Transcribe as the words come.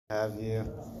Have you?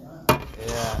 Good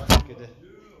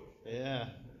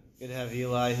to have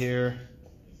Eli here.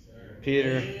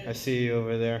 Peter, I see you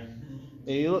over there.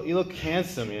 Hey, you look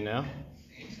handsome, you know.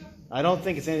 I don't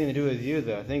think it's anything to do with you,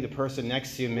 though. I think the person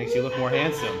next to you makes you look more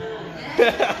handsome.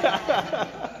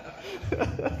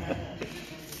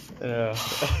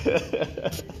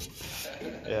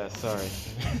 Yeah, sorry.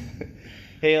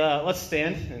 Hey, let's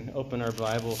stand and open our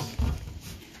Bibles.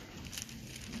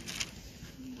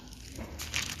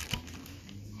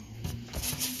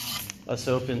 Let's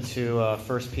open to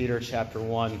 1 Peter chapter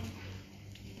 1.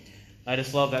 I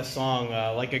just love that song,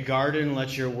 like a garden,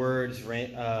 let your words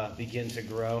begin to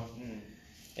grow.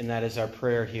 And that is our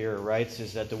prayer here, right?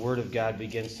 Is that the Word of God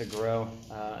begins to grow.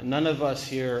 None of us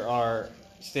here are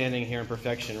standing here in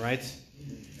perfection, right?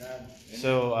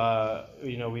 So,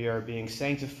 we are being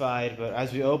sanctified, but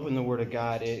as we open the Word of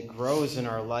God, it grows in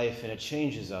our life and it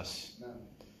changes us.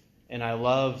 And I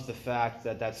love the fact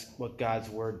that that's what God's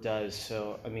Word does.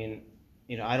 So,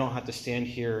 I don't have to stand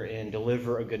here and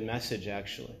deliver a good message,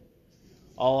 actually.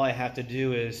 All I have to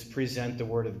do is present the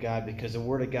Word of God, because the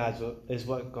Word of God is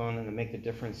what's going to make the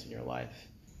difference in your life.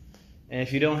 And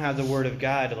if you don't have the Word of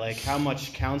God, like how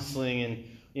much counseling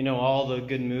and, all the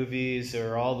good movies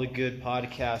or all the good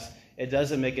podcasts, it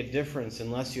doesn't make a difference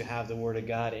unless you have the Word of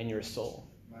God in your soul.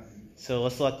 So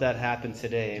let's let that happen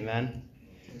today, amen?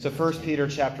 So 1 Peter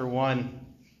chapter 1,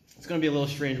 it's going to be a little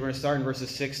strange. We're going to start in verses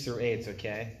 6 through 8,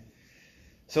 okay?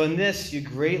 So in this, you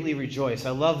greatly rejoice.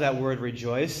 I love that word,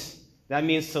 rejoice. That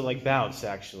means to bounce,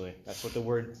 actually. That's what the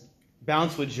word,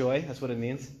 bounce with joy. That's what it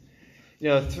means.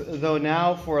 Though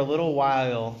now for a little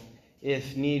while,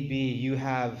 if need be, you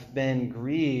have been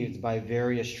grieved by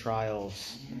various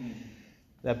trials,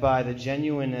 that by the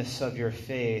genuineness of your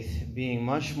faith, being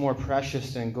much more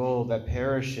precious than gold that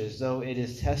perishes, though it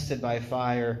is tested by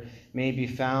fire, may be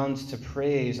found to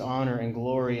praise, honor, and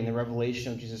glory in the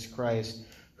revelation of Jesus Christ,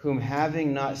 whom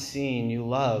having not seen you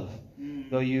love,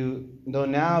 though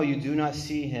now you do not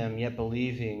see him, yet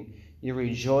believing, you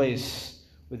rejoice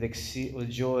with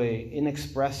joy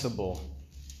inexpressible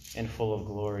and full of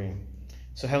glory.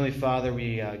 So Heavenly Father,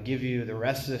 we give you the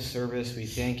rest of this service. We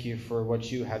thank you for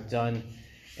what you have done,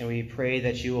 and we pray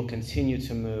that you will continue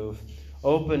to move.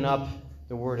 Open up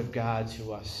the Word of God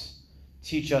to us.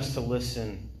 Teach us to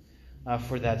listen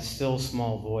for that still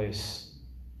small voice.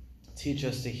 Teach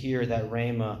us to hear that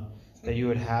rhema that you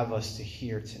would have us to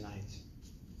hear tonight.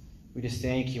 We just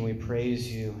thank you and we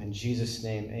praise you. In Jesus'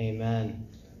 name, amen.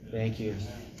 Thank you.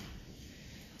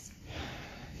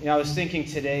 I was thinking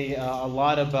today a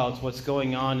lot about what's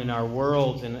going on in our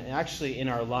world and actually in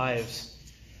our lives.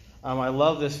 I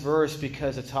love this verse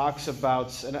because it talks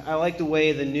about, and I like the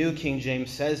way the New King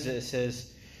James says it. It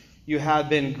says, you have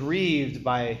been grieved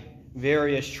by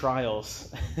various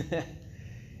trials.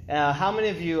 How many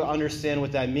of you understand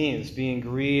what that means, being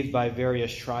grieved by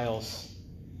various trials?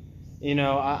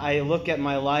 I look at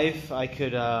my life. I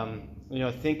could,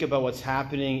 think about what's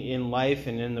happening in life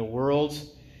and in the world.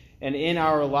 And in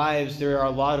our lives, there are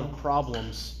a lot of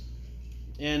problems.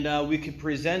 And we could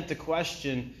present the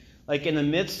question, in the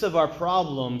midst of our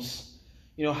problems,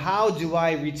 how do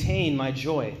I retain my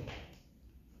joy?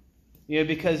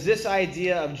 Because this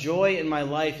idea of joy in my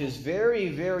life is very,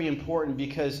 very important,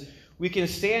 because we can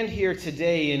stand here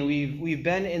today, and we've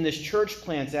been in this church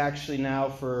plant actually now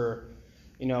for,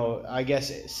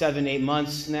 7-8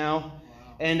 months now.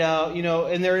 And,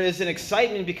 and there is an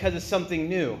excitement because it's something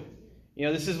new.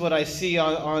 This is what I see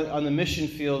on the mission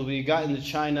field. We got into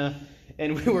China,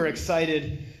 and we were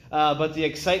excited, but the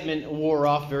excitement wore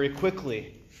off very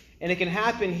quickly. And it can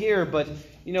happen here, but,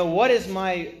 what is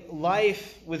my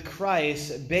life with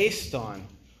Christ based on?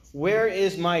 Where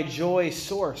is my joy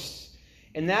sourced?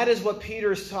 And that is what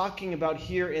Peter is talking about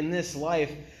here in this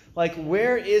life.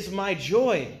 Where is my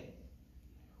joy?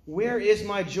 Where is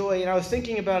my joy? And I was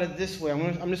thinking about it this way.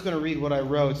 I'm just going to read what I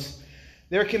wrote.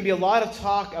 There can be a lot of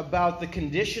talk about the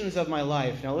conditions of my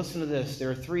life. Now listen to this. There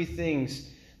are 3 things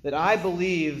that I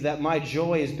believe that my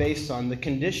joy is based on: the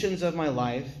conditions of my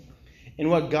life, and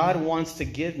what God wants to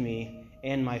give me,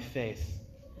 and my faith.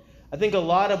 I think a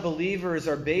lot of believers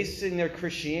are basing their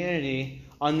Christianity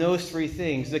on those 3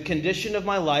 things. The condition of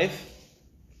my life.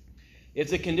 If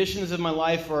the conditions of my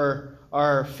life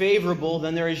are favorable,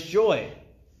 then there is joy.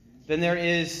 Then there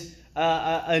is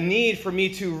a need for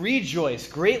me to rejoice,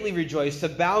 greatly rejoice, to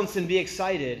bounce and be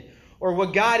excited, or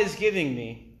what God is giving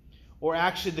me, or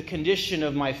actually the condition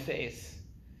of my faith.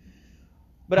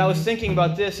 But I was thinking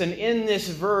about this, and in this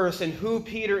verse, and who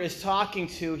Peter is talking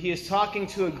to, he is talking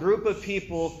to a group of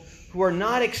people who are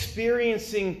not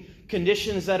experiencing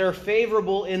conditions that are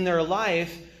favorable in their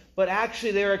life, but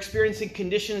actually they are experiencing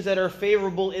conditions that are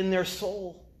favorable in their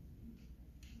soul.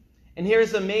 And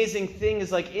here's the amazing thing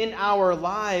is like in our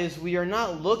lives, we are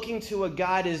not looking to what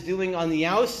God is doing on the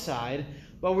outside,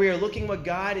 but we are looking what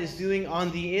God is doing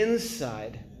on the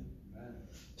inside.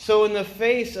 So in the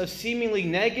face of seemingly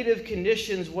negative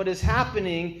conditions, what is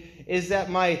happening is that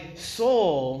my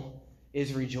soul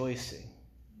is rejoicing.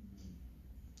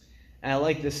 And I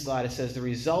like this slide. It says, the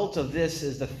result of this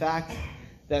is the fact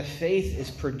that faith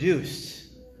is produced.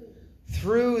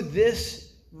 Through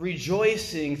this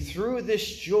rejoicing, through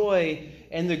this joy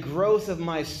and the growth of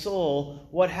my soul,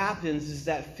 what happens is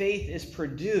that faith is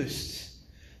produced,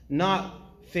 not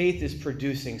faith is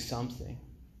producing something.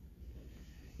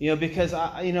 Because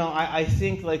I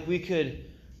think like we could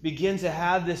begin to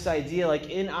have this idea like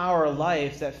in our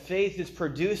life that faith is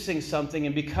producing something,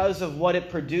 and because of what it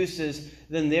produces,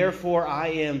 then therefore I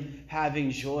am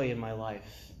having joy in my life.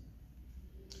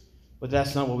 But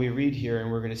that's not what we read here,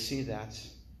 and we're going to see that.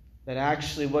 That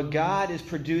actually what God is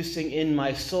producing in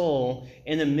my soul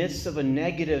in the midst of a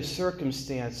negative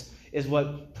circumstance is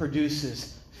what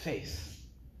produces faith.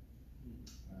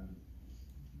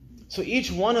 So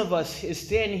each one of us is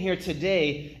standing here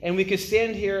today, and we could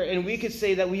stand here and we could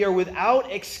say that we are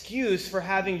without excuse for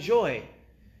having joy.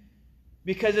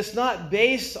 Because it's not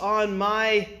based on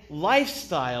my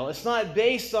lifestyle. It's not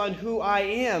based on who I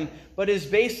am, but it's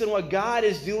based on what God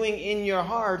is doing in your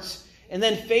hearts. And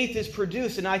then faith is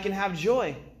produced, and I can have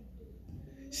joy.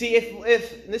 See,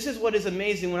 if this is what is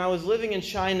amazing. When I was living in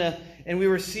China, and we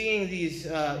were seeing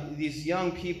these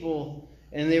young people,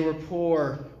 and they were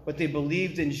poor, but they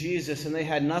believed in Jesus, and they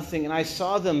had nothing. And I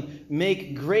saw them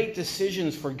make great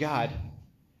decisions for God.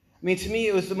 I mean, to me,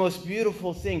 it was the most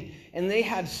beautiful thing. And they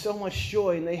had so much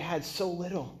joy, and they had so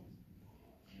little.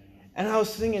 And I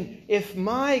was thinking, if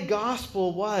my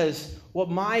gospel was what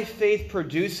my faith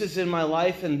produces in my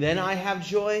life, and then I have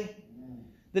joy,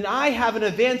 then I have an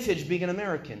advantage being an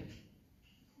American.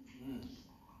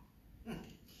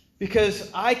 Because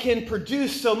I can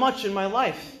produce so much in my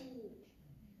life.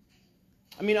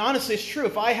 I mean, honestly, it's true.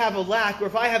 If I have a lack or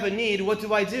if I have a need, what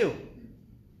do?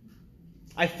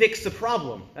 I fix the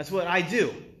problem. That's what I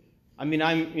do. I mean,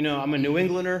 I'm a New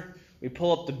Englander. We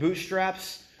pull up the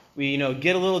bootstraps. We,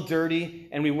 get a little dirty,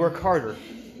 and we work harder.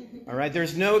 All right?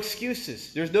 There's no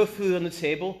excuses. There's no food on the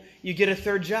table. You get a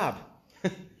third job.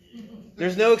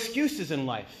 There's no excuses in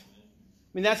life. I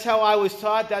mean, that's how I was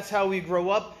taught. That's how we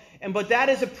grow up. But that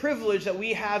is a privilege that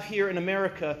we have here in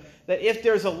America, that if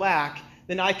there's a lack,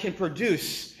 then I can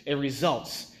produce a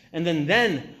result. And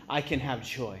then I can have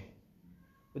joy.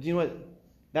 But you know what?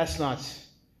 That's not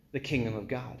the kingdom of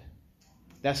God.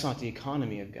 That's not the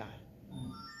economy of God.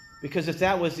 Because if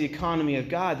that was the economy of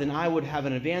God, then I would have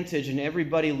an advantage, and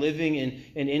everybody living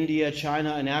in India,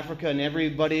 China, and Africa, and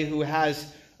everybody who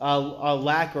has a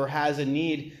lack or has a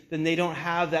need, then they don't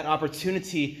have that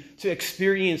opportunity to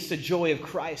experience the joy of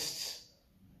Christ.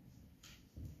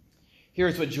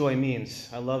 Here's what joy means.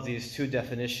 I love these two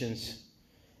definitions.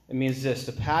 It means this: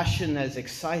 the passion that is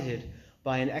excited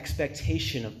by an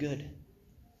expectation of good.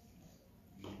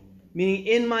 Meaning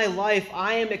in my life,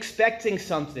 I am expecting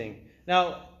something.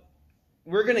 Now,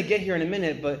 we're going to get here in a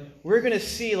minute, but we're going to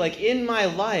see, like in my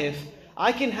life,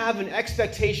 I can have an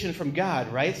expectation from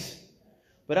God, right?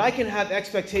 But I can have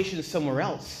expectations somewhere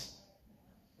else.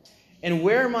 And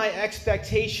where my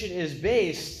expectation is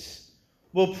based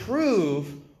will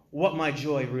prove what my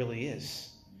joy really is.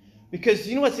 Because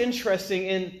you know what's interesting?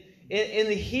 In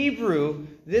the Hebrew,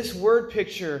 this word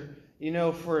picture,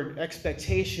 for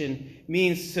expectation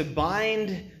means to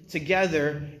bind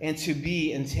together and to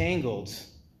be entangled.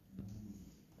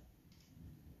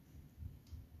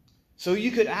 So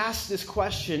you could ask this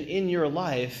question in your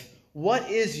life: what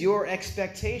is your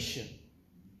expectation?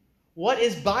 What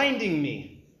is binding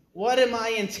me? What am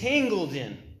I entangled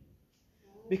in?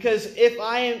 Because if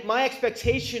my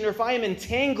expectation, or if I am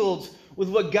entangled with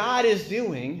what God is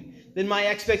doing, then my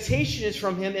expectation is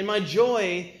from Him, and my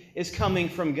joy is coming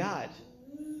from God.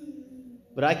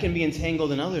 But I can be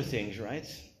entangled in other things, right?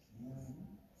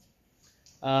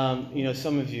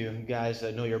 Some of you guys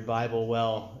that know your Bible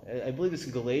well, I believe it's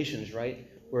in Galatians, right?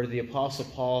 Where the Apostle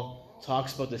Paul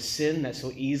talks about the sin that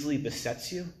so easily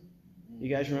besets you. You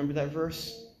guys remember that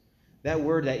verse? That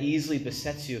word, that easily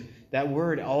besets you, that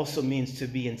word also means to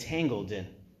be entangled in.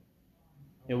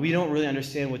 We don't really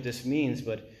understand what this means,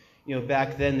 but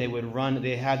back then they would run,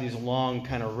 they had these long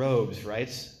kind of robes, right?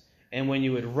 And when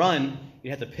you would run, you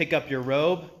had to pick up your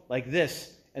robe like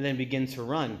this and then begin to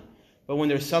run. But when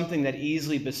there's something that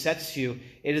easily besets you,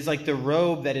 it is like the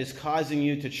robe that is causing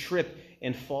you to trip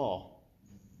and fall.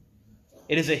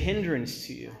 It is a hindrance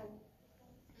to you.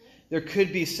 there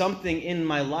could be something in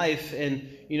my life, and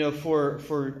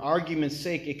for argument's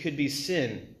sake, it could be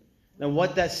sin. Now,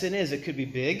 what that sin is, it could be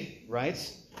big, right?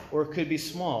 Or it could be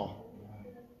small.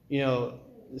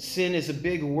 Sin is a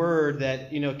big word that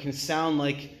can sound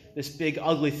like this big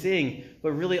ugly thing,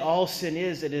 but really all sin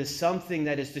is, it is something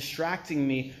that is distracting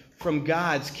me from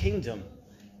God's kingdom.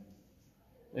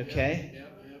 Okay?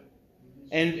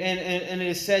 And it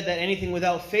is said that anything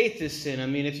without faith is sin. I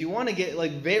mean, if you want to get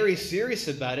very serious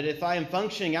about it, if I am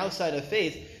functioning outside of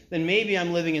faith, then maybe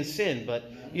I'm living in sin. But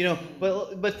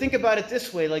but think about it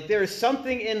this way: there is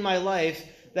something in my life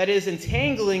that is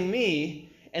entangling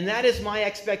me, and that is my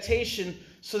expectation.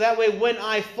 So that way, when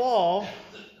I fall,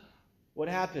 what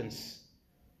happens?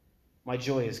 My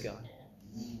joy is gone.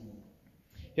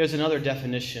 Here's another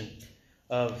definition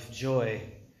of joy.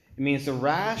 It means the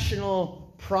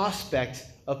rational prospect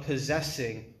of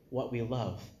possessing what we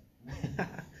love.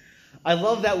 I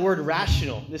love that word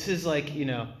rational. This is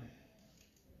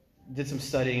did some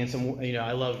studying and some,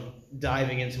 I love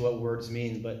diving into what words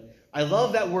mean, but I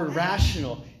love that word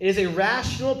rational. It is a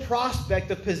rational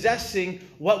prospect of possessing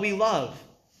what we love.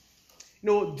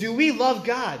 Do we love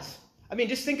God? I mean,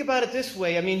 just think about it this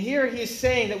way. I mean, here he's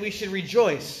saying that we should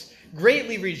rejoice,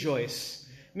 greatly rejoice.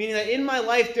 Meaning that in my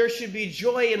life there should be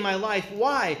joy in my life.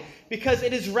 Why? Because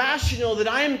it is rational that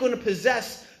I am going to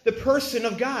possess the person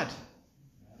of God.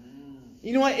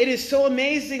 You know what? It is so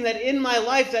amazing that in my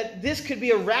life that this could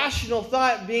be a rational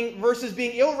thought versus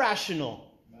being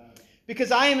irrational.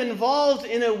 Because I am involved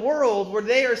in a world where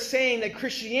they are saying that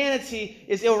Christianity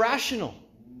is irrational.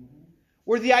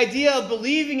 Where the idea of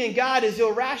believing in God is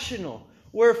irrational.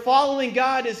 Where following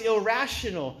God is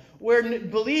irrational. Where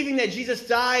believing that Jesus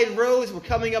died, rose, we're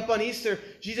coming up on Easter,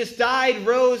 Jesus died,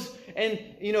 rose, and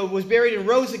was buried and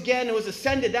rose again and was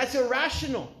ascended. That's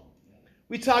irrational.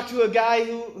 We talked to a guy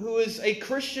who is a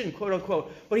Christian, quote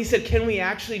unquote, but he said, can we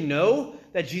actually know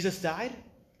that Jesus died?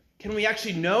 Can we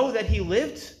actually know that he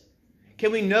lived?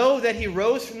 Can we know that he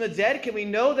rose from the dead? Can we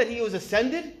know that he was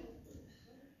ascended?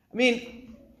 I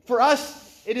mean, for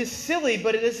us, it is silly,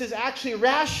 but this is actually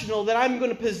rational that I'm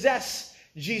going to possess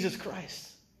Jesus Christ.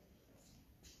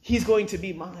 He's going to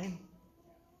be mine.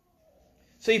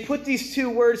 So you put these two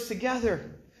words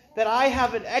together, that I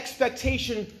have an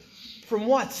expectation from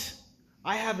what?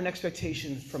 I have an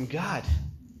expectation from God.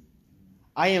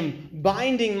 I am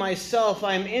binding myself.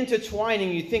 I am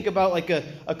intertwining. You think about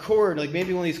a cord,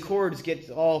 maybe one of these cords gets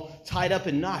all tied up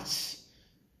in knots.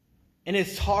 And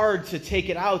it's hard to take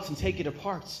it out and take it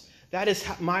apart. That is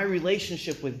my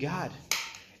relationship with God.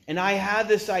 And I have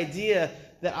this idea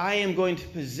that I am going to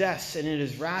possess, and it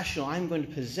is rational, I'm going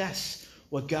to possess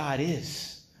what God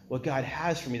is, what God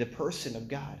has for me, the person of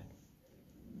God.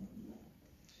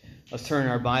 Let's turn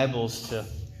our Bibles to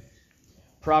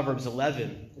Proverbs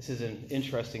 11. This is an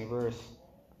interesting verse.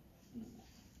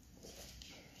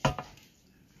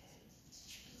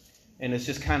 And it's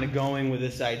just kind of going with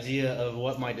this idea of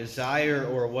what my desire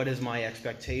or what is my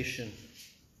expectation.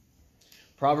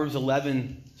 Proverbs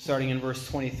 11, starting in verse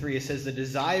 23, it says, the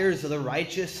desires of the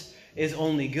righteous is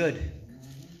only good,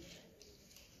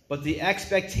 but the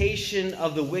expectation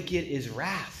of the wicked is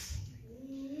wrath.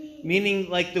 Meaning,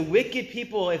 the wicked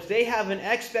people, if they have an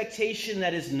expectation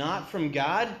that is not from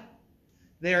God,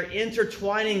 they are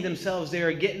intertwining themselves. They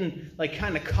are getting,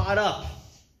 kind of caught up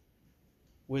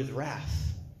with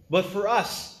wrath. But for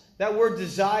us, that word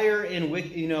desire and,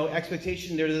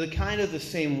 expectation, they're kind of the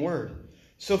same word.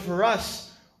 So for us,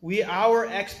 our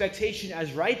expectation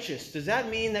as righteous, does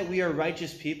that mean that we are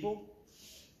righteous people?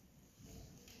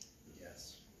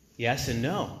 Yes. Yes and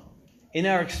no. In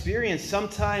our experience,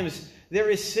 sometimes there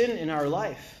is sin in our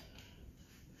life.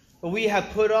 But we have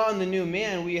put on the new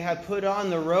man. We have put on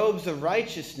the robes of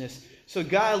righteousness. So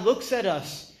God looks at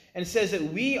us and says that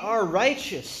we are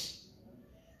righteous.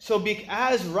 So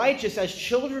as righteous, as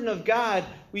children of God,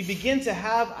 we begin to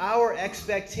have our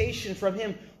expectation from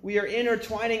Him. We are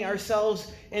intertwining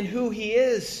ourselves in who He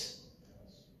is.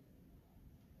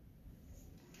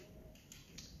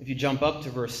 If you jump up to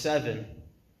verse 7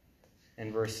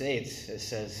 and verse 8, it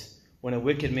says, when a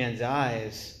wicked man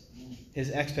dies,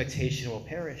 his expectation will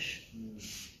perish.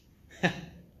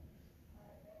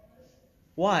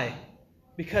 Why?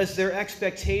 Because their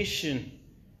expectation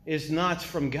is not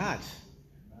from God.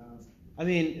 I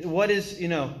mean, what is,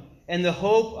 and the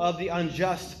hope of the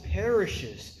unjust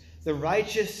perishes. The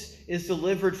righteous is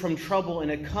delivered from trouble,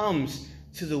 and it comes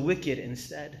to the wicked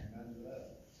instead.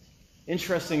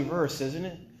 Interesting verse, isn't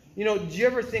it? Do you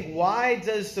ever think, why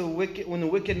does when the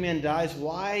wicked man dies,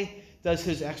 why does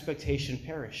his expectation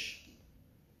perish?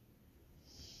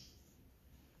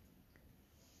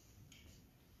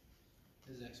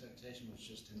 His expectation was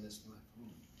just in this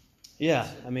Yeah,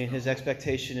 I mean, his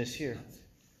expectation is here.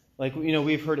 Like, you know,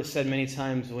 we've heard it said many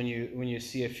times when you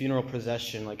see a funeral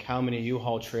procession, like how many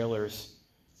U-Haul trailers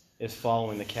is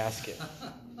following the casket.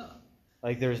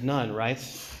 Like, there's none, right?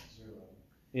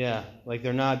 Yeah, like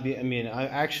they're not.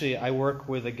 I work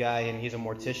with a guy, and he's a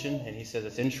mortician, and he says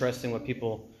it's interesting what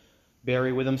people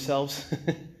bury with themselves.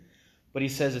 But he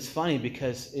says it's funny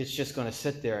because it's just going to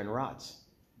sit there and rot.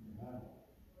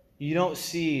 You don't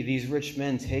see these rich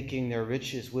men taking their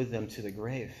riches with them to the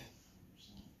grave.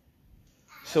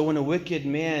 So when a wicked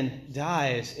man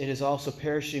dies, it is also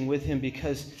perishing with him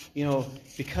because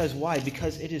why?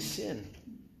 Because it is sin.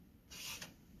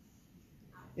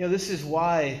 You know, this is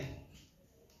why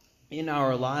in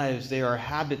our lives there are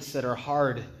habits that are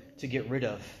hard to get rid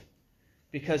of.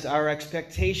 Because our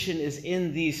expectation is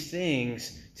in these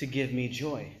things to give me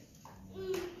joy.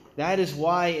 That is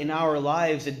why in our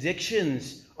lives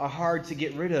addictions are hard to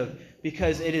get rid of.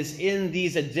 Because it is in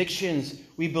these addictions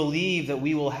we believe that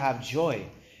we will have joy.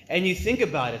 And you think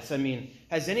about it. I mean,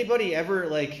 has anybody ever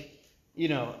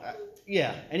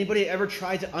anybody ever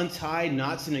tried to untie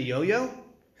knots in a yo-yo?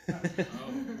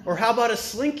 Or how about a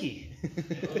slinky?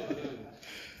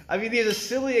 I mean, these are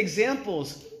silly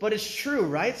examples, but it's true,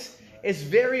 right? It's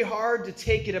very hard to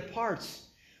take it apart.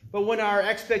 But when our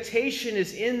expectation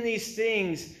is in these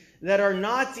things that are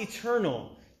not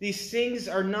eternal, these things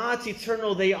are not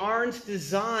eternal. They aren't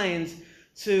designed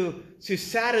to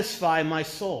satisfy my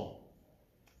soul.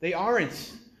 They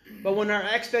aren't. But when our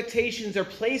expectations are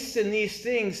placed in these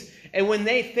things, and when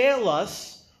they fail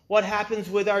us, what happens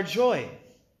with our joy?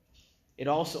 It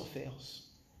also fails.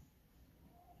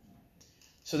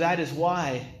 So that is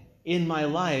why in my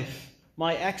life,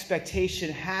 my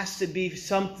expectation has to be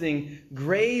something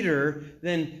greater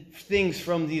than things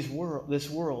from this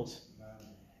world.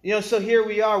 You know, so here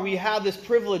we are. We have this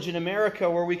privilege in America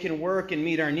where we can work and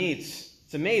meet our needs.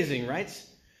 It's amazing, right?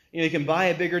 You know, you can buy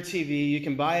a bigger TV. You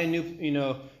can buy a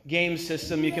new, game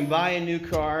system. You can buy a new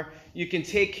car. You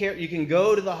can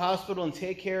go to the hospital and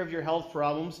take care of your health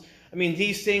problems. I mean,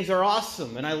 these things are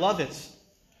awesome, and I love it.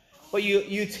 But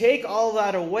you take all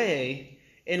that away,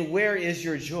 and where is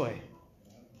your joy?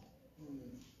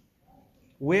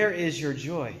 Where is your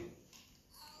joy?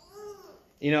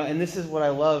 You know, and this is what I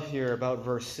love here about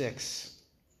verse 6.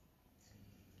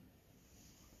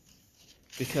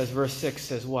 Because verse 6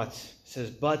 says what? It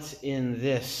says, but in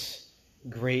this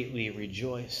greatly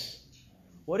rejoice.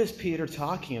 What is Peter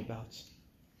talking about?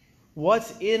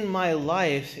 What in my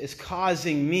life is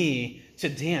causing me to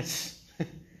dance?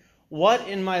 What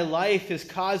in my life is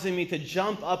causing me to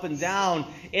jump up and down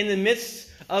in the midst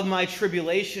of my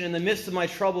tribulation, in the midst of my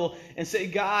trouble, and say,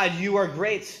 God, you are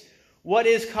great? What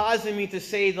is causing me to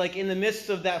say, like in the midst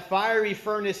of that fiery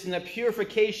furnace and that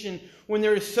purification, when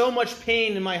there is so much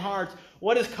pain in my heart,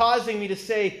 what is causing me to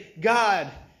say, God,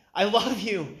 I love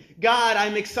you. God,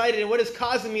 I'm excited. And what is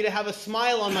causing me to have a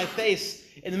smile on my face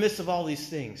in the midst of all these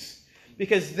things?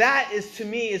 Because that is, to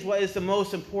me, is what is the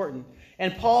most important.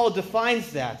 And Paul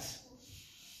defines that.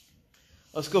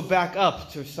 Let's go back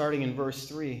up to starting in verse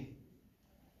 3. He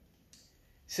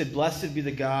said, blessed be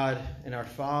the God and our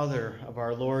Father of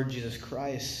our Lord Jesus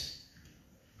Christ,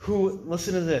 who,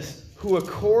 listen to this, who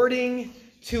according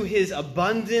to his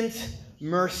abundant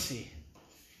mercy.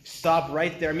 Stop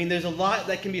right there. I mean, there's a lot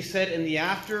that can be said in the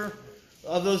after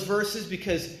of those verses,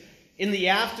 because in the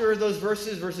after of those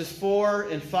verses, verses 4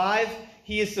 and 5,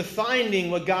 he is defining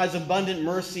what God's abundant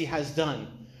mercy has done.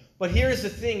 But here's the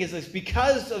thing, is this,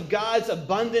 because of God's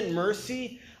abundant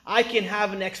mercy, I can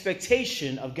have an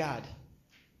expectation of God.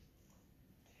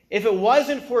 If it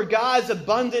wasn't for God's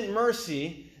abundant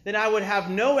mercy, then I would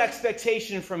have no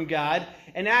expectation from God,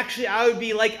 and actually I would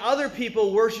be like other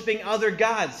people worshiping other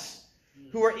gods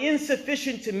who are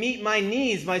insufficient to meet my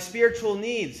needs, my spiritual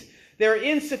needs. They're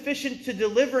insufficient to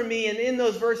deliver me, and in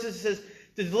those verses it says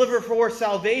to deliver for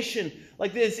salvation.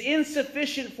 Like this,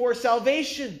 insufficient for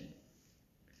salvation.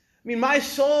 I mean, my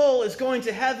soul is going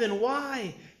to heaven.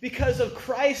 Why? Because of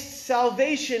Christ's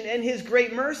salvation and his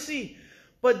great mercy.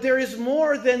 But there is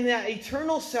more than that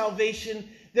eternal salvation.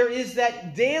 There is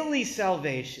that daily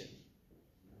salvation.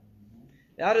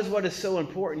 That is what is so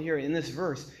important here in this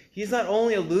verse. He's not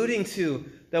only alluding to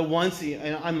that once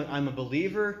I'm a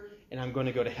believer and I'm going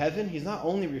to go to heaven. He's not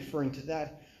only referring to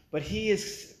that, but he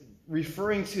is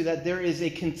referring to that there is a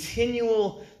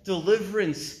continual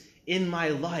deliverance in my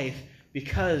life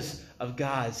because of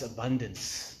God's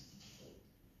abundance.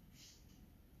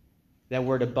 That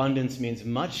word abundance means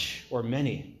much or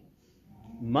many.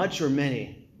 Much or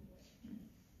many.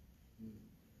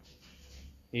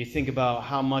 You think about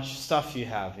how much stuff you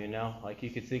have, like you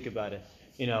could think about it.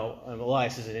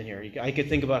 Elias isn't in here. I could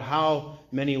think about how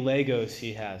many Legos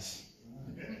he has.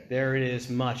 There it is,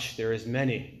 much. There is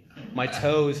many. My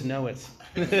toes know it.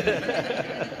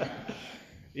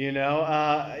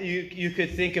 You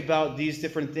could think about these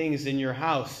different things in your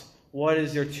house. What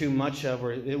is there too much of,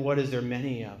 or what is there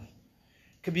many of?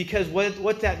 Because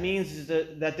what that means is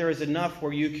that there is enough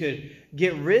where you could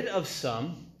get rid of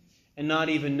some and not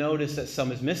even notice that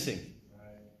some is missing.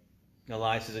 Right.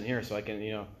 Elias isn't here, so I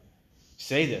can,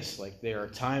 say this. Like, there are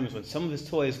times when some of his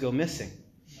toys go missing.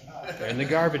 They're in the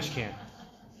garbage can.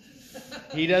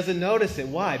 He doesn't notice it.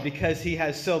 Why? Because he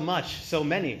has so much, so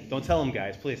many. Don't tell him,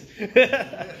 guys, please. He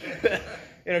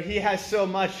has so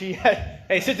much.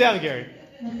 Hey, sit down, Gary.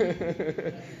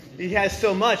 He has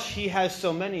so much. He has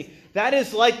so many. That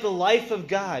is like the life of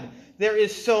God. There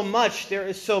is so much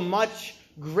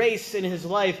grace in his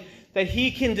life that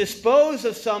he can dispose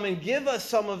of some and give us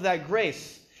some of that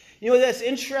grace. That's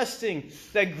interesting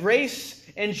that grace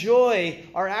and joy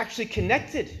are actually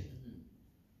connected.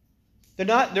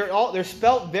 They're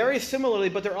spelt very similarly,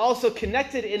 but they're also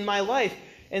connected in my life.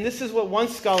 And this is what one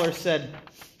scholar said.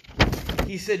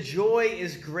 He said, joy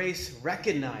is grace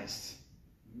recognized.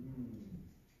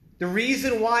 The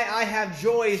reason why I have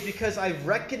joy is because I've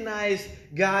recognized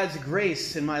God's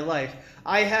grace in my life.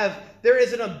 There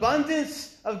is an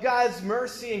abundance of God's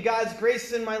mercy and God's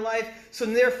grace in my life, so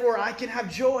therefore I can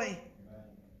have joy.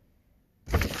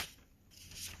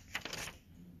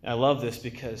 I love this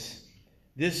because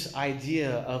this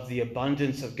idea of the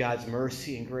abundance of God's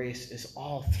mercy and grace is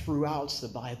all throughout the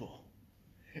Bible.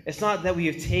 It's not that we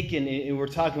have taken, and we're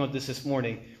talking about this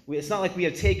morning, it's not like we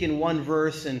have taken one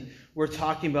verse and we're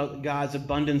talking about God's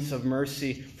abundance of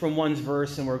mercy from one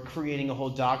verse and we're creating a whole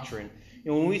doctrine.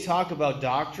 When we talk about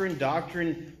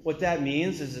doctrine, what that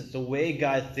means is it's the way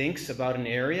God thinks about an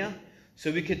area.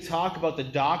 So we could talk about the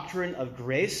doctrine of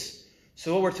grace.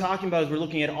 So what we're talking about is we're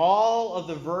looking at all of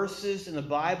the verses in the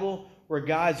Bible where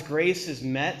God's grace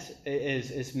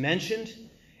is mentioned,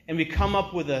 and we come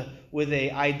up with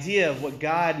a idea of what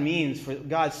God means, for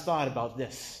God's thought about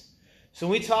this. So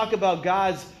when we talk about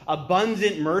God's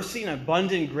abundant mercy and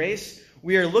abundant grace,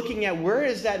 we are looking at where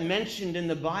is that mentioned in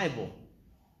the Bible.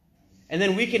 And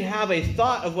then we can have a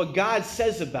thought of what God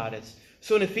says about it.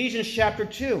 So in Ephesians chapter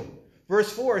 2,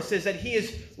 verse 4, it says that he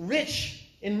is rich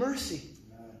in mercy.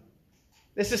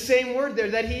 It's the same word there,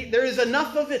 that there is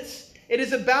enough of it. It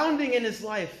is abounding in his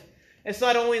life. It's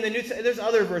not only in the New Testament, there's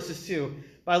other verses too.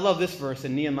 But I love this verse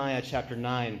in Nehemiah chapter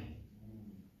 9,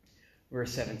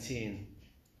 verse 17.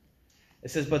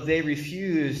 It says, but they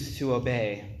refused to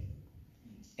obey.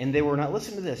 And they were not,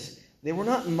 listen to this, they were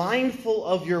not mindful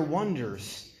of your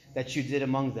wonders that you did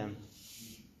among them.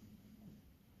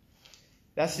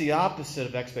 That's the opposite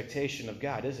of expectation of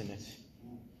God, isn't it?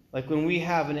 Like when we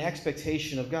have an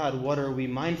expectation of God, what are we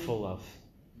mindful of?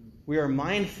 We are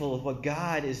mindful of what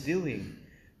God is doing.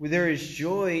 There is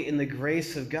joy in the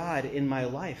grace of God in my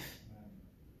life.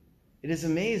 It is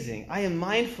amazing. I am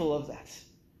mindful of that.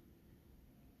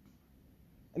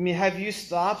 I mean, have you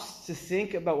stopped to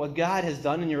think about what God has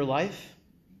done in your life?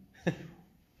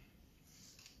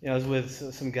 I was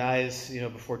with some guys,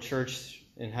 before church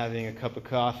and having a cup of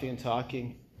coffee and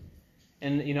talking.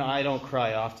 And, I don't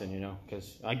cry often,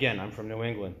 because, again, I'm from New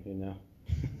England,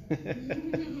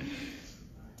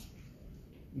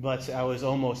 But I was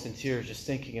almost in tears just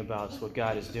thinking about what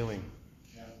God is doing.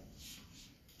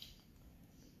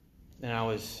 And I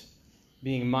was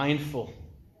being mindful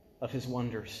of his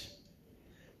wonders.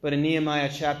 But in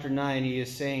Nehemiah chapter 9, he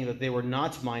is saying that they were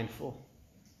not mindful.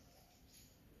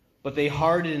 But they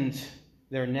hardened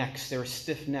their necks, they were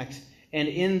stiff-necked. And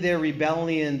in their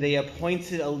rebellion, they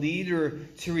appointed a leader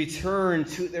to return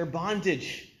to their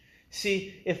bondage.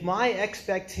 See, if my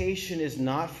expectation is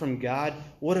not from God,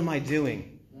 what am I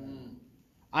doing?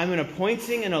 I'm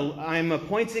appointing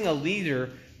a leader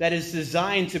that is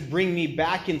designed to bring me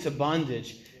back into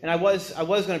bondage. And I was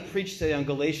going to preach today on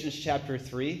Galatians chapter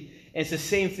 3. And it's the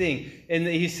same thing. And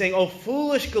he's saying, oh,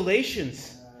 foolish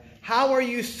Galatians, how are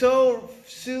you so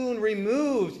soon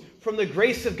removed from the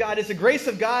grace of God? Is the grace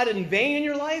of God in vain in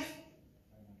your life?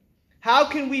 How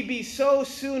can we be so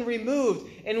soon removed?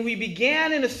 And we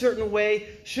began in a certain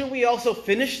way. Shouldn't we also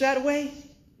finish that way?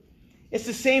 It's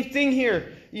the same thing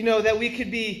here, that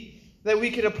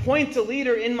we could appoint a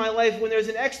leader in my life when there's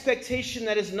an expectation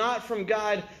that is not from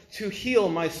God to heal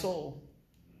my soul.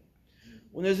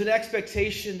 When there's an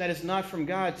expectation that is not from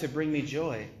God to bring me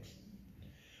joy.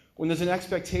 When there's an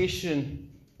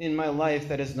expectation in my life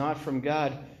that is not from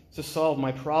God to solve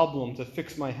my problem, to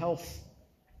fix my health,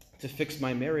 to fix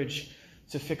my marriage,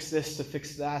 to fix this, to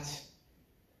fix that.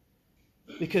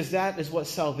 Because that is what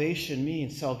salvation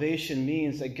means. Salvation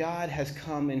means that God has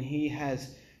come and he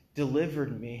has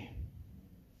delivered me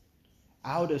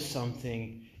out of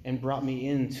something and brought me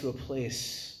into a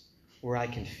place where I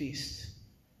can feast.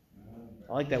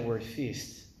 I like that word,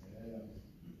 feast.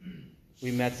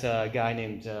 We met a guy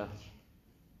named,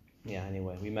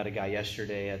 we met a guy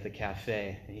yesterday at the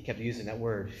cafe, and he kept using that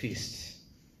word, feast.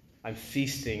 I'm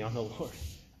feasting on the Lord.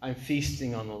 I'm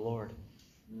feasting on the Lord.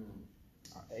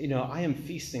 I am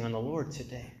feasting on the Lord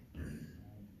today.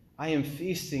 I am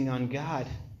feasting on God.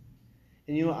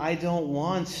 And I don't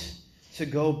want to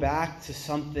go back to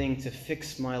something to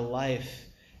fix my life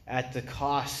at the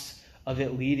cost of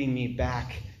it leading me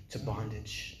back to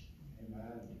bondage.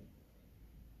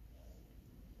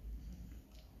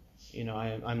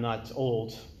 Amen. I'm not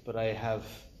old, but I have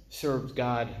served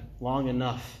God long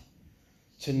enough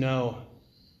to know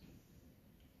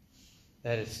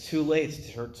that it's too late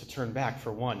to turn back,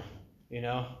 for one.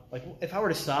 Like if I were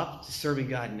to stop serving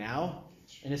God now,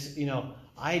 and it's,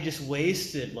 I just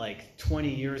wasted like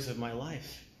 20 years of my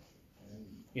life.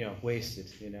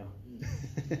 Wasted.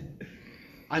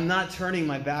 I'm not turning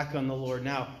my back on the Lord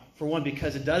now, for one,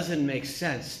 because it doesn't make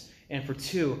sense, and for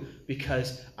two,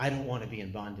 because I don't want to be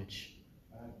in bondage.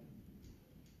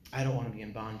 I don't want to be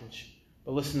in bondage.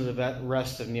 But listen to the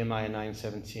rest of Nehemiah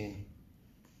 9:17.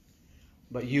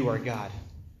 But you are God.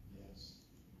 Yes.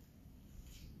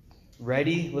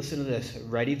 Ready, listen to this,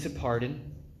 ready to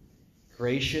pardon,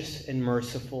 gracious and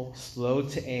merciful, slow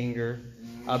to anger,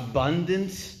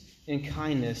 abundant in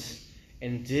kindness,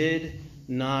 and did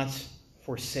not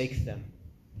forsake them.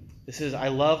 I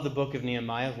love the book of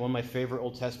Nehemiah, one of my favorite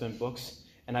Old Testament books,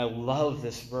 and I love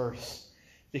this verse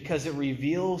because it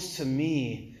reveals to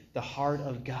me the heart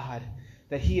of God,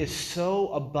 that he is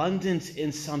so abundant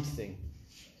in something,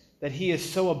 that he is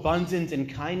so abundant in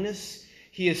kindness,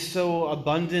 he is so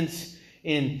abundant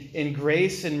in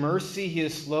grace and mercy, he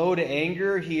is slow to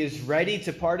anger, he is ready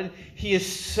to pardon, he is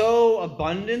so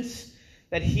abundant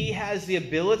that he has the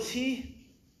ability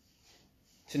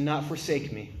to not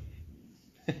forsake me.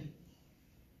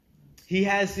 He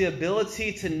has the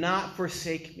ability to not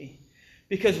forsake me.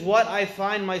 Because what I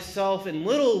find myself in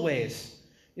little ways,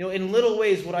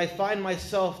 what I find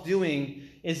myself doing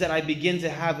is that I begin to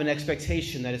have an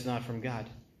expectation that is not from God.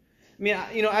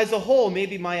 As a whole,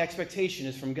 maybe my expectation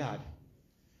is from God.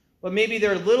 But maybe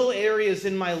there are little areas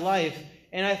in my life,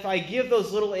 and if I give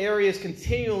those little areas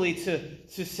continually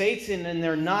to Satan and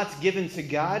they're not given to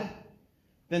God,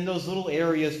 then those little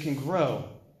areas can grow.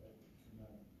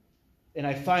 And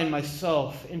I find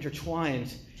myself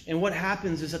intertwined. And what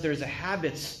happens is that there's a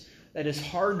habit that is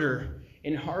harder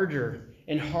and harder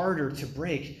and harder to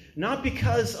break. Not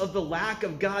because of the lack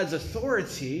of God's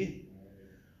authority,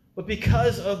 but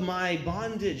because of my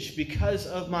bondage, because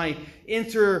of my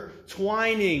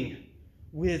intertwining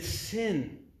with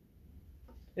sin.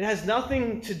 It has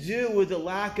nothing to do with the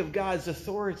lack of God's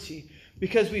authority.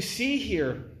 Because we see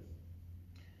here,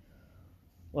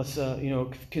 let's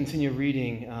continue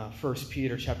reading 1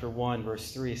 Peter chapter 1,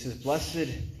 verse 3. It says, Blessed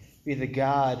be the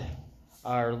God,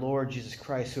 our Lord Jesus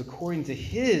Christ, who according to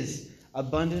his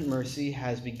abundant mercy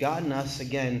has begotten us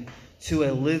again to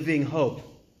a living hope.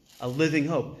 A living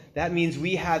hope. That means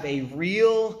we have a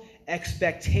real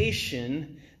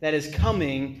expectation that is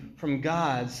coming from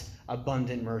God's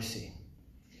abundant mercy.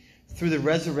 Through the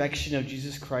resurrection of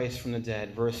Jesus Christ from the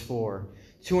dead, verse 4,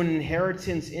 to an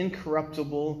inheritance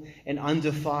incorruptible and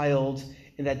undefiled,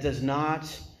 and that does not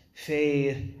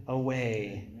fade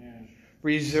away. Amen.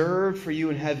 Reserved for you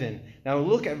in heaven. Now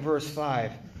look at verse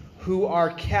 5. Who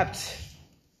are kept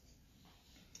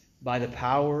by the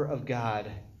power of God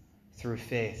through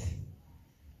faith.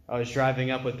 I was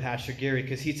driving up with Pastor Gary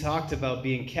because he talked about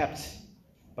being kept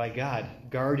by God,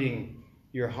 guarding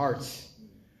your hearts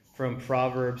from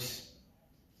Proverbs.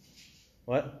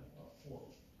 What?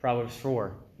 Proverbs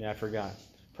 4. Yeah, I forgot.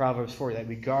 Proverbs 4, that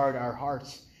we guard our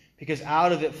hearts because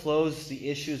out of it flows the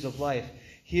issues of life.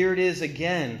 Here it is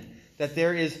again, that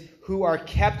there is who are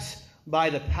kept by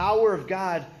the power of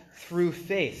God through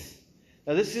faith.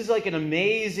 Now this is like an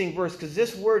amazing verse because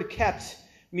this word kept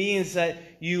means that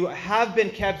you have been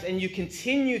kept and you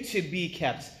continue to be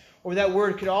kept. Or that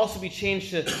word could also be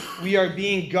changed to we are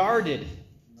being guarded.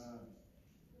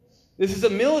 This is a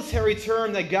military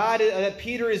term that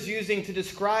Peter is using to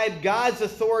describe God's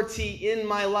authority in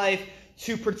my life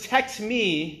to protect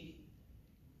me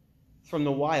from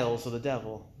the wiles of the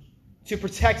devil, to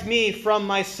protect me from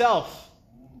myself,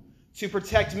 to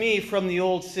protect me from the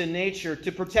old sin nature,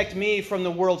 to protect me from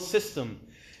the world system.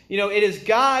 It is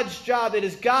God's job. It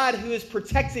is God who is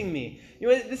protecting me.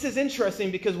 This is interesting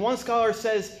because one scholar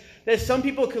says That some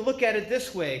people could look at it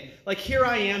this way. Like, here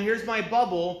I am, here's my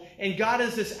bubble, and God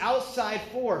is this outside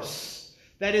force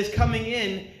that is coming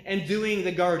in and doing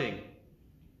the guarding.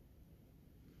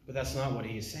 But that's not what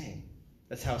he is saying.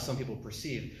 That's how some people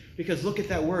perceive. Because look at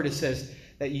that word. It says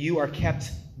that you are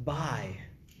kept by.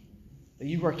 That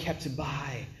you are kept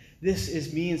by.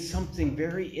 This means something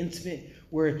very intimate,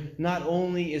 where not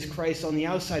only is Christ on the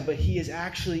outside, but he is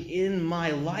actually in my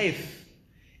life.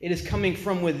 It is coming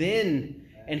from within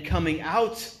and coming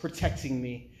out, protecting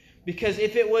me. Because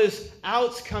if it was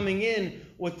out coming in,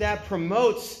 what that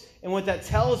promotes and what that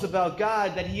tells about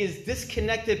God, that he is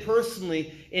disconnected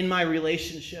personally in my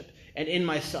relationship and in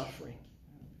my suffering.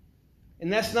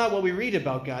 And that's not what we read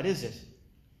about God, is it?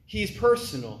 He's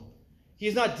personal.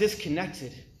 He's not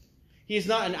disconnected. He's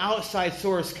not an outside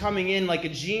source coming in like a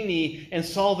genie and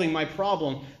solving my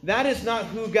problem. That is not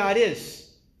who God is.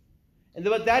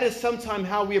 But that is sometimes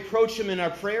how we approach him in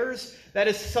our prayers. That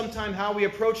is sometimes how we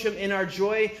approach him in our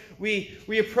joy. We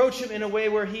approach him in a way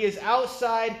where he is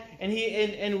outside and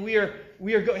we are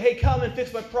hey, come and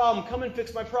fix my problem. Come and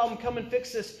fix my problem. Come and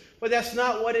fix this. But that's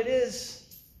not what it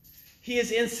is. He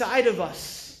is inside of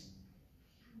us.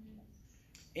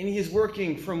 And he is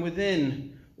working from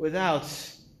within, without.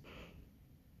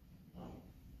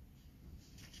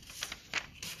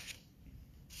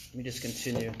 Let me just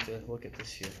continue to look at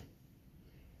this here.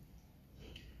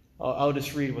 I'll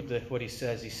just read what he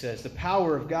says. He says, the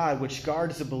power of God which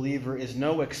guards the believer is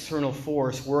no external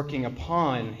force working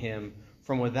upon him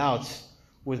from without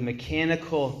with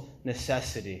mechanical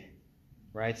necessity.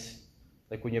 Right?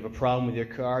 Like when you have a problem with your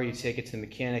car, you take it to the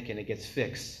mechanic and it gets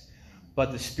fixed.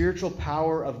 But the spiritual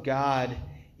power of God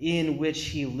in which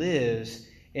he lives,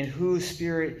 in whose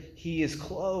spirit he is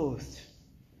clothed.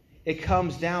 It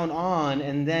comes down on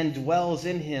and then dwells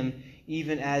in him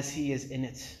even as he is in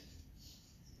it.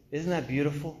 Isn't that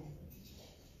beautiful?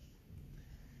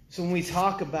 So when we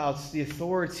talk about the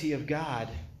authority of God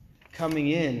coming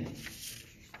in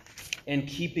and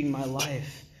keeping my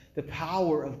life, the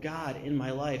power of God in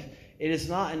my life, it is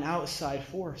not an outside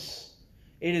force.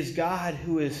 It is God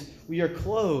who is, we are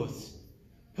clothed.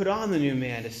 Put on the new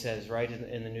man, it says, right,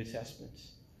 in the New Testament.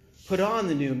 Put on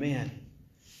the new man.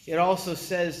 It also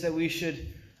says that we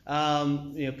should put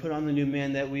on the new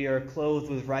man, that we are clothed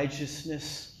with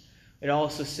righteousness. It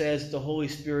also says the Holy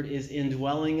Spirit is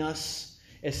indwelling us.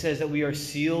 It says that we are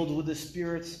sealed with the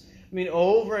Spirit. I mean,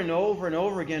 over and over and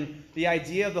over again, the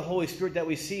idea of the Holy Spirit that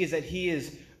we see is that he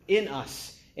is in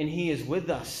us and he is with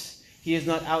us. He is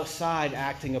not outside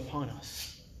acting upon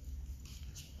us.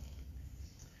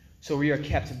 So we are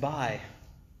kept by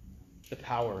the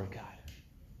power of God.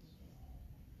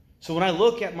 So when I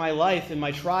look at my life and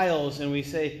my trials and we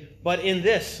say, but in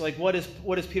this, like what is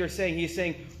Peter saying? He's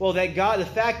saying, well, that God, the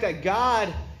fact that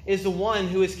God is the one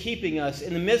who is keeping us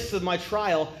in the midst of my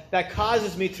trial, that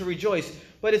causes me to rejoice.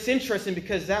 But it's interesting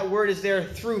because that word is there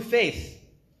through faith.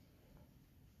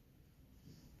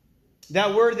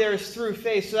 That word there is through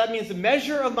faith. So that means the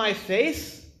measure of my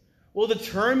faith will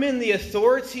determine the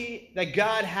authority that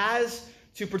God has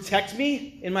to protect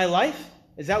me in my life.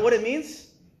 Is that what it means?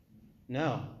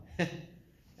 No.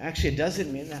 Actually, it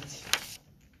doesn't mean that.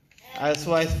 That's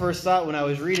what I first thought when I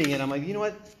was reading it. I'm like, you know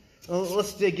what? Well,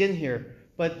 let's dig in here.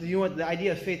 But you know what? The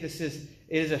idea of faith, this is,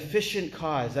 it is efficient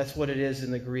cause. That's what it is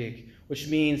in the Greek, which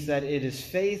means that it is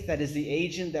faith that is the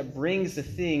agent that brings the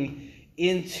thing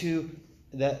into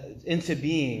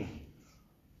being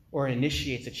or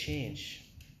initiates a change.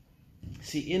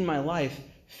 See, in my life,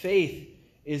 faith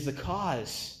is the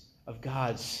cause of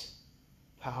God's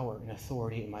power and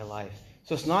authority in my life.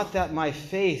 So it's not that my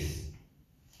faith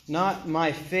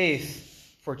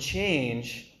for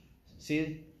change.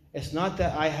 See, it's not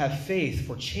that I have faith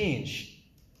for change.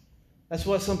 That's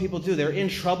what some people do. They're in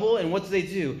trouble, and what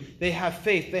do? They have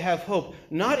faith, they have hope.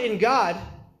 Not in God,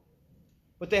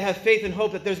 but they have faith and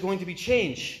hope that there's going to be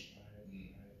change.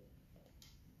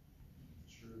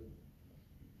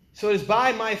 So it is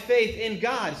by my faith in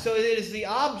God. So it is the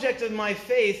object of my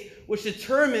faith which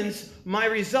determines my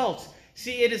result.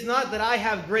 See, it is not that I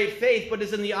have great faith, but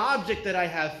it's in the object that I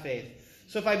have faith.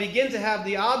 So if I begin to have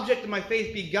the object of my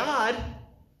faith be God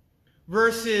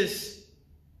versus,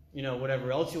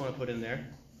 whatever else you want to put in there,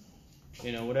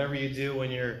 whatever you do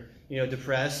when you're,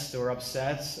 depressed or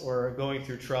upset or going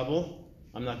through trouble.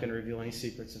 I'm not going to reveal any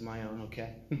secrets of my own,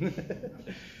 okay?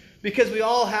 Because we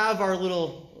all have our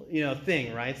little,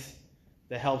 thing, right?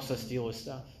 That helps us deal with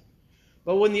stuff.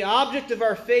 But when the object of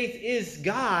our faith is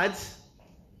God,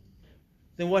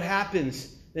 then what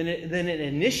happens? Then it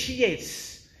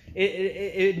initiates.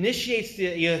 It initiates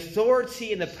the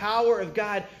authority and the power of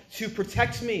God to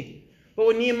protect me. But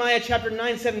when Nehemiah chapter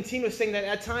 9:17 was saying that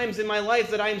at times in my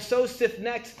life that I am so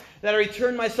stiff-necked that I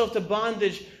return myself to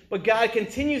bondage, but God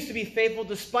continues to be faithful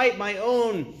despite my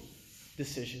own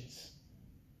decisions.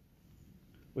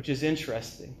 Which is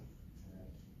interesting,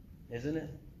 isn't it?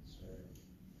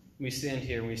 We stand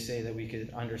here and we say that we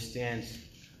could understand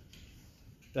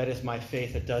that it's my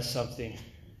faith that does something.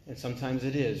 And sometimes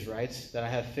it is, right? That I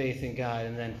have faith in God,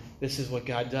 and then this is what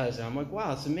God does. And I'm like,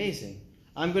 wow, it's amazing.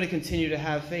 I'm going to continue to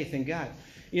have faith in God.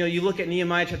 You know, you look at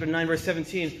Nehemiah chapter 9, verse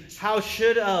 17. How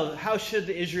should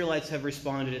the Israelites have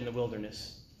responded in the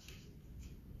wilderness?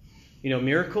 You know,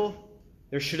 miracle.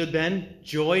 There should have been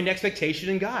joy and expectation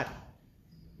in God.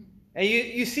 And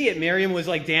you see it. Miriam was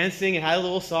like dancing and had a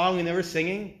little song and they were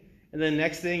singing. And then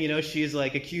next thing, you know, she's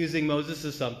like accusing Moses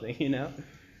of something, you know.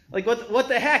 Like, what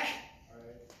the heck?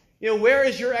 You know, where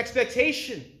is your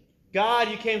expectation? God,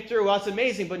 you came through. Well, that's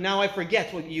amazing, but now I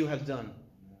forget what you have done.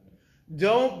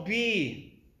 Don't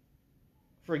be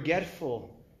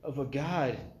forgetful of what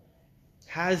God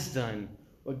has done,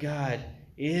 what God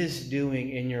is doing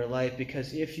in your life,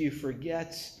 because if you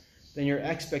forget, then your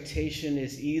expectation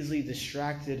is easily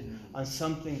distracted on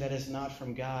something that is not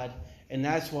from God. And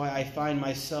that's why I find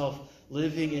myself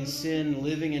living in sin,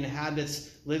 living in habits,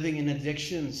 living in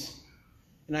addictions.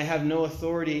 And I have no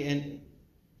authority, and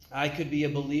I could be a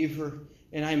believer,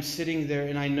 and I'm sitting there,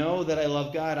 and I know that I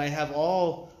love God. I have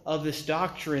all of this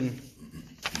doctrine.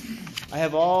 I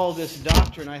have all this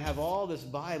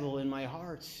Bible in my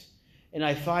heart, and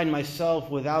I find myself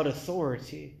without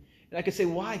authority. And I could say,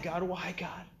 why, God? Why,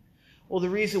 God? Well, the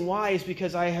reason why is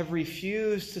because I have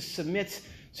refused to submit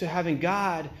to having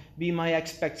God be my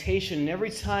expectation. And every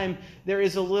time there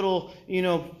is a little,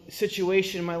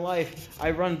 situation in my life,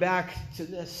 I run back to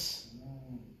this.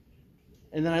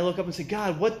 And then I look up and say,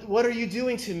 God, what are you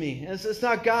doing to me? And it's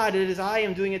not God, it is I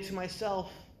am doing it to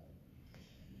myself.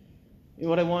 And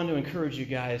what I want to encourage you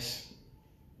guys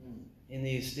in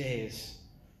these days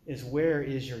is, where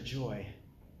is your joy?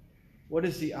 What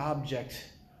is the object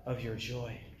of your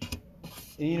joy?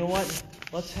 And you know what?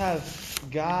 Let's have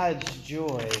God's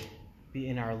joy be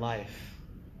in our life.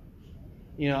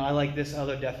 I like this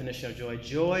other definition of joy.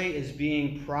 Joy is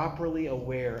being properly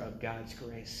aware of God's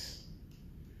grace.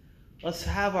 Let's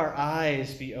have our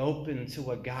eyes be open to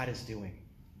what God is doing.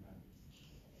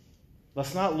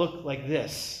 Let's not look like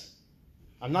this.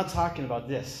 I'm not talking about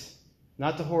this,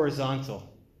 not the horizontal.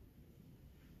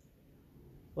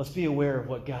 Let's be aware of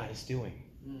what God is doing,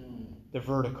 the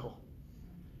vertical.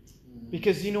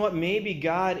 Because you know what? Maybe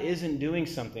God isn't doing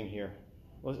something here.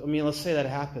 Let's say that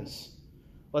happens.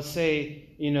 Let's say,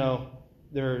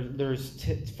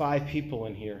 there's 5 people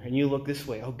in here, and you look this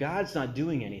way. Oh, God's not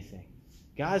doing anything.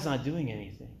 God's not doing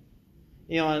anything.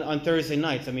 On Thursday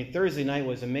nights, Thursday night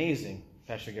was amazing.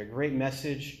 Pastor got a great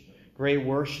message, great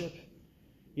worship.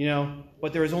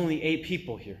 But there was only 8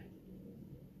 people here.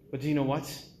 But do you know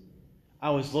what? I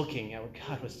was looking at what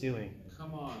God was doing.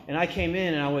 Come on. And I came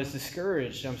in and I was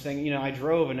discouraged. I'm saying, I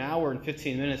drove an hour and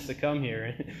 15 minutes to come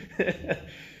here.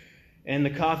 And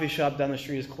the coffee shop down the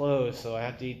street is closed, so I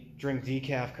have to drink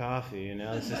decaf coffee.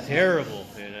 This is terrible,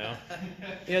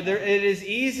 it is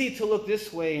easy to look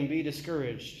this way and be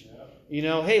discouraged.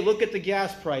 Hey, look at the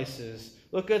gas prices.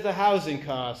 Look at the housing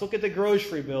costs. Look at the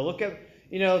grocery bill. Look at,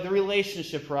 the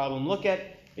relationship problem. Look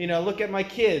at my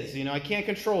kids. I can't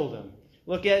control them.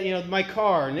 Look at, my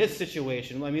car in this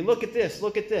situation. Look at this.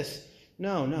 Look at this.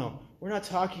 No. We're not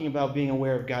talking about being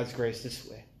aware of God's grace this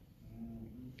way,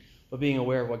 but being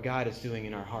aware of what God is doing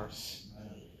in our hearts.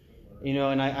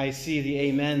 And I see the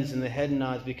amens and the head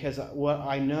nods because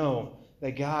I know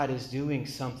that God is doing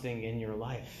something in your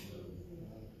life.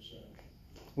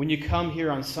 When you come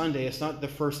here on Sunday, it's not the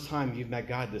first time you've met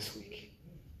God this week.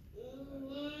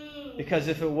 Because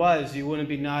if it was, you wouldn't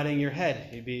be nodding your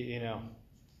head. You'd be,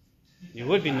 you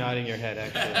would be nodding your head,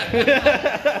 actually.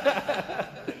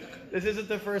 This isn't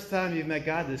the first time you've met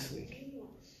God this week.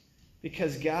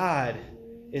 Because God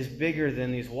is bigger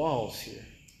than these walls here.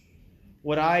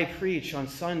 What I preach on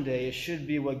Sunday, it should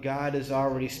be what God is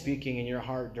already speaking in your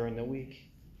heart during the week.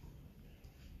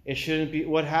 It shouldn't be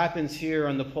what happens here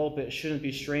on the pulpit shouldn't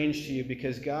be strange to you,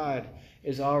 because God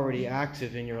is already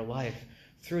active in your life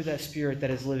through that Spirit that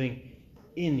is living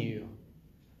in you.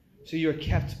 So you're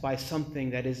kept by something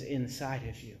that is inside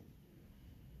of you.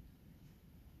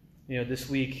 This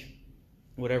week,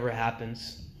 whatever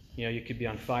happens, you could be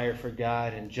on fire for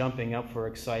God and jumping up for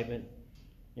excitement.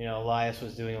 Elias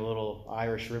was doing a little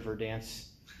Irish river dance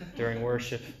during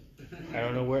worship. I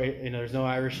don't know where, there's no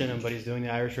Irish in him, but he's doing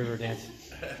the Irish river dance.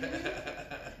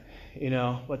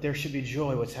 But there should be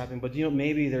joy what's happening. But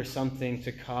maybe there's something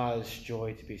to cause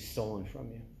joy to be stolen from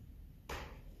you.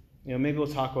 Maybe we'll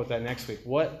talk about that next week.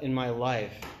 What in my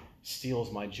life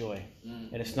steals my joy?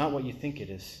 And it's not what you think it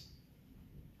is.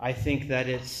 I think that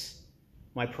it's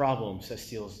my problems that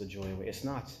steals the joy away. It's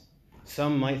not.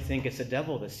 Some might think it's the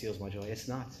devil that steals my joy. It's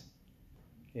not.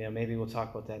 Maybe we'll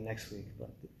talk about that next week. But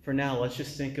for now, let's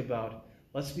just think about,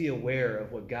 let's be aware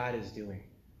of what God is doing.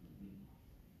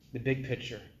 The big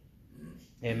picture.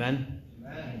 Amen?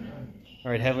 Amen.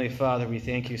 All right, Heavenly Father, we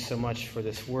thank you so much for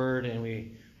this word, and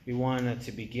we want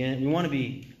to begin. We want to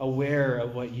be aware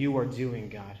of what you are doing,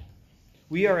 God.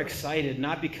 We are excited,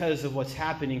 not because of what's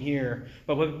happening here,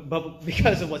 but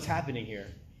because of what's happening here.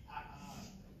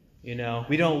 We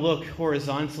don't look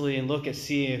horizontally and look at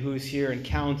seeing who's here and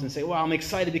count and say, well, I'm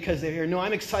excited because they're here. No,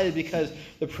 I'm excited because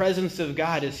the presence of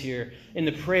God is here in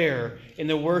the prayer, in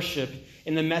the worship,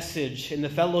 in the message, in the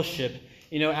fellowship.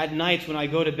 At night when I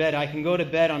go to bed, I can go to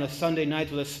bed on a Sunday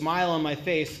night with a smile on my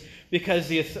face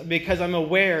because I'm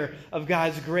aware of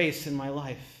God's grace in my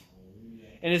life.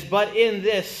 And it's but in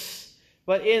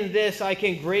this I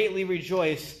can greatly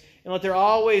rejoice. And let there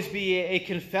always be a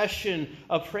confession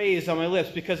of praise on my lips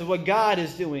because of what God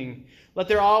is doing. Let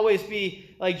there always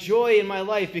be joy in my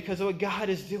life because of what God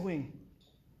is doing.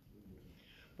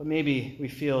 But maybe we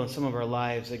feel in some of our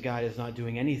lives that God is not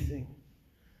doing anything.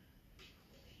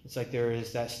 It's like there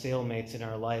is that stalemate in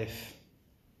our life.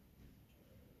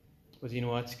 But you know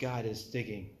what? God is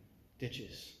digging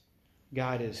ditches.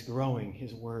 God is growing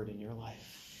His word in your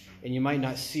life. And you might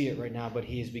not see it right now, but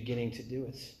He is beginning to do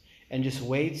it. And just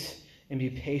wait and be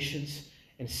patient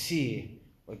and see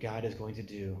what God is going to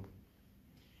do.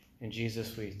 And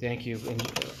Jesus, we thank you and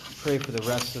pray for the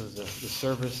rest of the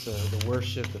service, the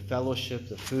worship, the fellowship,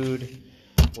 the food,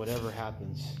 whatever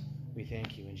happens. We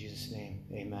thank you in Jesus' name.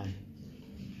 Amen.